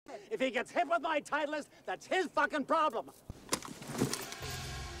If he gets hit with my Titleist, that's his fucking problem.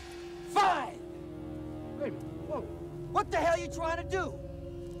 5! Wait a minute. Whoa. What the hell are you trying to do?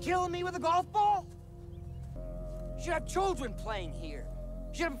 Killing me with a golf ball? You should have children playing here.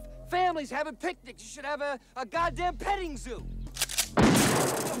 You should have families having picnics. You should have a goddamn petting zoo.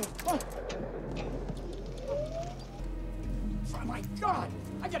 Oh my God!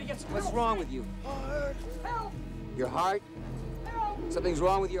 I gotta get some What's help. wrong with you? Help! Your heart? Help! Something's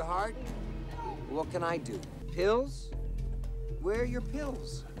wrong with your heart? Help! What can I do? Pills? Where are your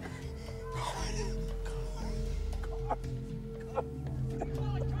pills?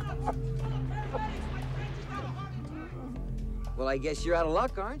 Well, I guess you're out of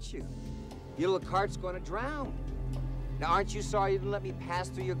luck, aren't you? Your little cart's going to drown. Now, aren't you sorry you didn't let me pass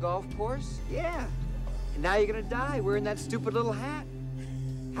through your golf course? Yeah. And now you're going to die wearing that stupid little hat.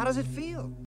 How does it feel?